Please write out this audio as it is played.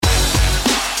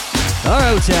All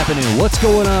right, what's happening? What's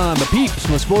going on? The peeps,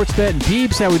 my sports betting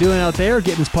peeps. How we doing out there?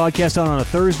 Getting this podcast on a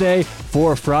Thursday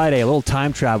for Friday. A little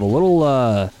time travel,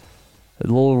 a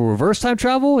little reverse time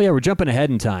travel. Yeah, we're jumping ahead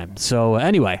in time. So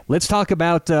anyway, let's talk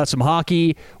about some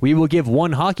hockey. We will give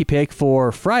one hockey pick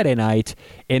for Friday night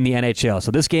in the NHL.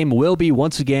 So this game will be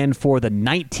once again for the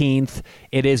 19th.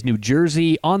 It is New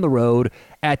Jersey on the road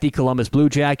at the Columbus Blue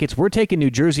Jackets. We're taking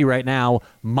New Jersey right now,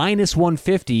 minus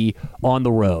 150 on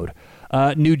the road.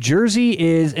 New Jersey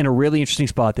is in a really interesting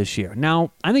spot this year.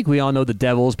 Now, I think we all know the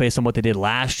Devils based on what they did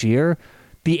last year.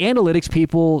 The analytics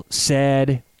people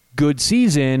said good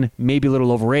season, maybe a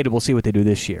little overrated. We'll see what they do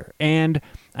this year. And,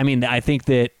 I mean, I think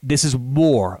that this is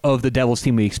more of the Devils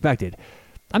team we expected.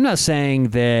 I'm not saying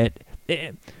that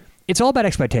it's all about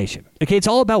expectation. Okay, it's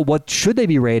all about what should they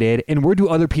be rated and where do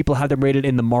other people have them rated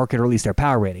in the market, or at least their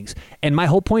power ratings. And my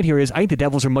whole point here is I think the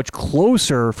Devils are much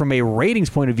closer from a ratings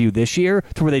point of view this year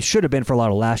to where they should have been for a lot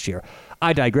of last year.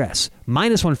 I digress.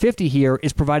 Minus 150 here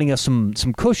is providing us some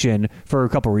cushion for a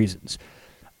couple reasons.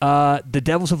 The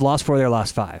Devils have lost 4 of their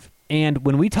last 5. And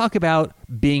when we talk about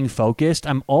being focused,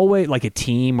 I'm always like a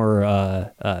team or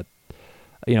a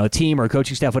team or a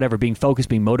coaching staff, whatever, being focused,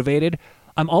 being motivated.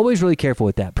 I'm always really careful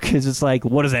with that because it's like,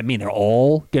 what does that mean? They're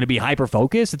all going to be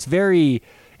hyper-focused?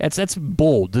 That's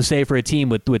bold to say for a team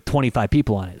with 25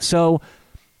 people on it. So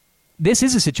this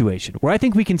is a situation where I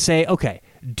think we can say, okay,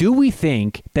 do we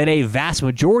think that a vast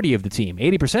majority of the team,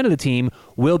 80% of the team,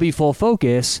 will be full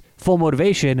focus, full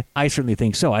motivation? I certainly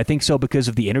think so. I think so because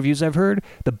of the interviews I've heard,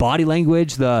 the body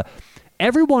language,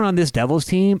 everyone on this Devils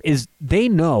team they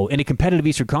know in a competitive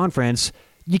Eastern Conference,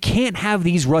 you can't have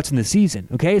these ruts in the season,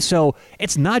 okay? So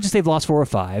it's not just they've lost 4 or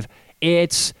 5.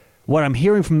 It's what I'm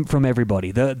hearing from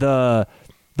everybody. The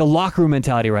locker room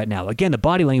mentality right now. Again, the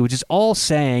body language is all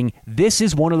saying this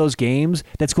is one of those games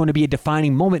that's going to be a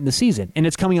defining moment in the season. And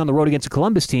it's coming on the road against a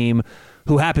Columbus team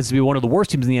who happens to be one of the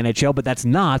worst teams in the NHL, but that's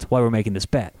not why we're making this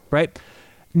bet, right?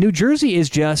 New Jersey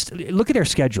is just, look at their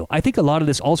schedule. I think a lot of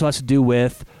this also has to do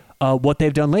with what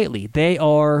they've done lately.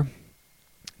 Let's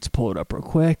pull it up real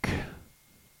quick.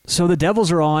 So the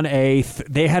Devils are on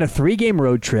they had a 3-game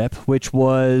road trip, which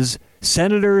was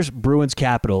Senators, Bruins,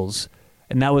 Capitals,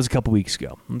 and that was a couple weeks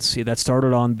ago. Let's see, that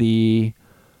started on the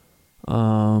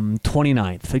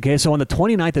 29th. Okay, so on the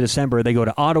 29th of December, they go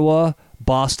to Ottawa,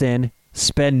 Boston,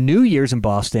 spend New Year's in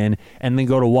Boston, and then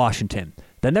go to Washington.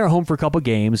 Then they're home for a couple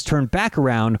games, turn back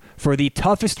around for the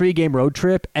toughest 3-game road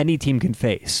trip any team can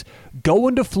face.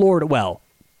 Going to Florida, well,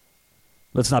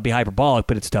 let's not be hyperbolic,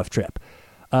 but it's a tough trip.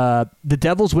 The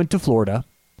Devils went to Florida.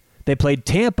 They played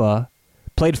Tampa,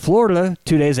 played Florida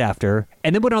 2 days after,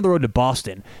 and then went on the road to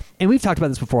Boston. And we've talked about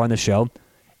this before on the show.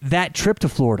 That trip to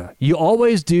Florida, you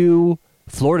always do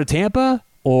Florida-Tampa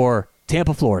or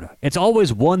Tampa-Florida. It's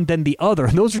always one then the other.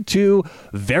 And those are 2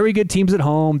 very good teams at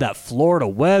home. That Florida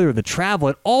weather, the travel,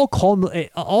 it all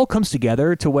comes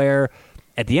together to where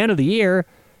at the end of the year,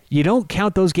 you don't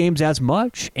count those games as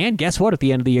much. And guess what? At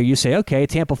the end of the year, you say, okay,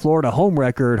 Tampa, Florida, home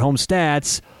record, home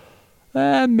stats,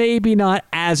 maybe not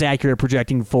as accurate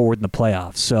projecting forward in the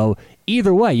playoffs. So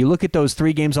either way, you look at those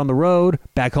 3 games on the road,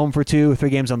 back home for 2, 3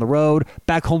 games on the road,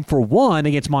 back home for 1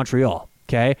 against Montreal.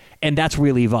 Okay, and that's where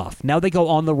we leave off. Now they go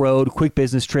on the road, quick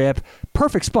business trip,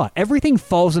 perfect spot. Everything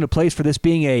falls into place for this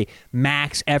being a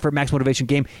max effort, max motivation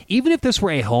game. Even if this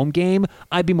were a home game,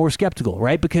 I'd be more skeptical,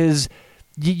 right? Because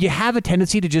you have a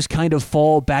tendency to just kind of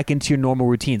fall back into your normal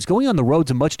routines. Going on the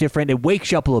road's much different. It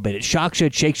wakes you up a little bit. It shocks you.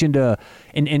 It shakes you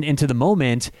into the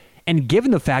moment. And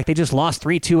given the fact they just lost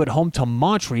 3-2 at home to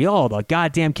Montreal, the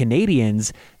goddamn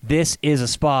Canadiens, this is a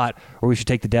spot where we should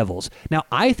take the Devils. Now,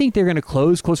 I think they're going to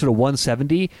close closer to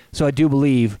 170, so I do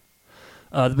believe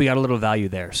we got a little value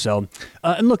there. So,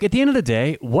 and look, at the end of the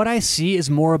day, what I see is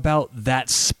more about that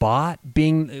spot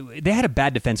being, they had a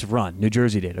bad defensive run, New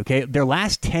Jersey did, okay? Their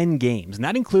last 10 games, and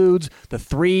that includes the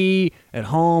 3 at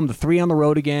home, the 3 on the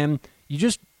road again. You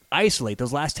just isolate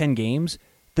those last 10 games,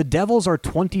 the Devils are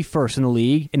 21st in the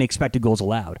league in expected goals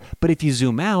allowed. But if you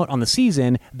zoom out on the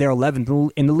season, they're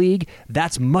 11th in the league.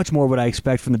 That's much more what I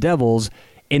expect from the Devils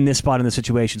in this spot in the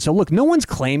situation. So look, no one's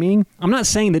claiming, I'm not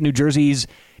saying that New Jersey's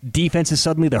defense is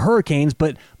suddenly the Hurricanes,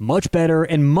 but much better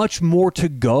and much more to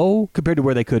go compared to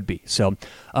where they could be. So,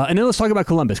 and then let's talk about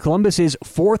Columbus. Columbus is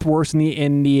 4th worst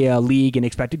in the league in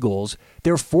expected goals.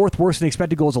 They're 4th worst in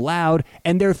expected goals allowed,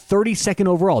 and they're 32nd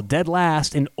overall, dead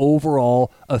last in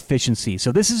overall efficiency.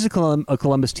 So this is a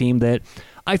Columbus team that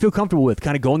I feel comfortable with,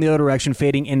 kind of going the other direction,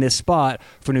 fading in this spot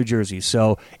for New Jersey.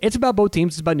 So it's about both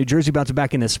teams. It's about New Jersey bouncing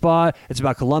back in this spot. It's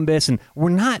about Columbus, and we're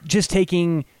not just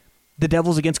taking the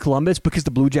Devils against Columbus because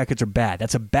the Blue Jackets are bad.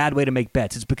 That's a bad way to make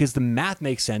bets. It's because the math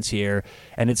makes sense here,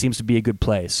 and it seems to be a good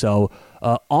play. So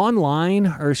online,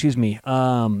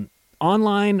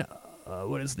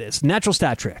 what is this? Natural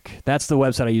Stat Trick. That's the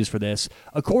website I use for this.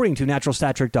 According to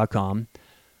naturalstattrick.com,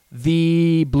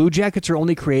 the Blue Jackets are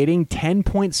only creating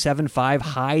 10.75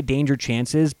 high danger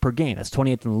chances per game. That's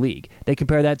 28th in the league. They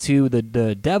compare that to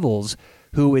the Devils,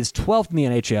 who is 12th in the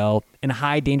NHL in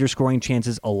high danger scoring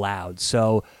chances allowed.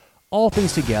 So all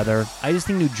things together, I just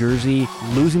think New Jersey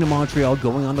losing to Montreal,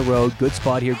 going on the road, good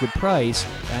spot here, good price.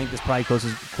 I think this probably closer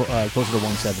to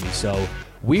 170. So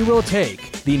we will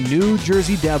take the New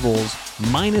Jersey Devils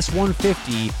minus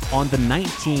 150 on the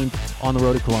 19th on the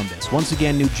road to Columbus. Once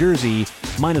again, New Jersey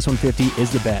minus 150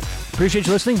 is the bet. Appreciate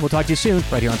you listening. We'll talk to you soon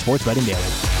right here on Sports Betting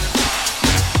Daily.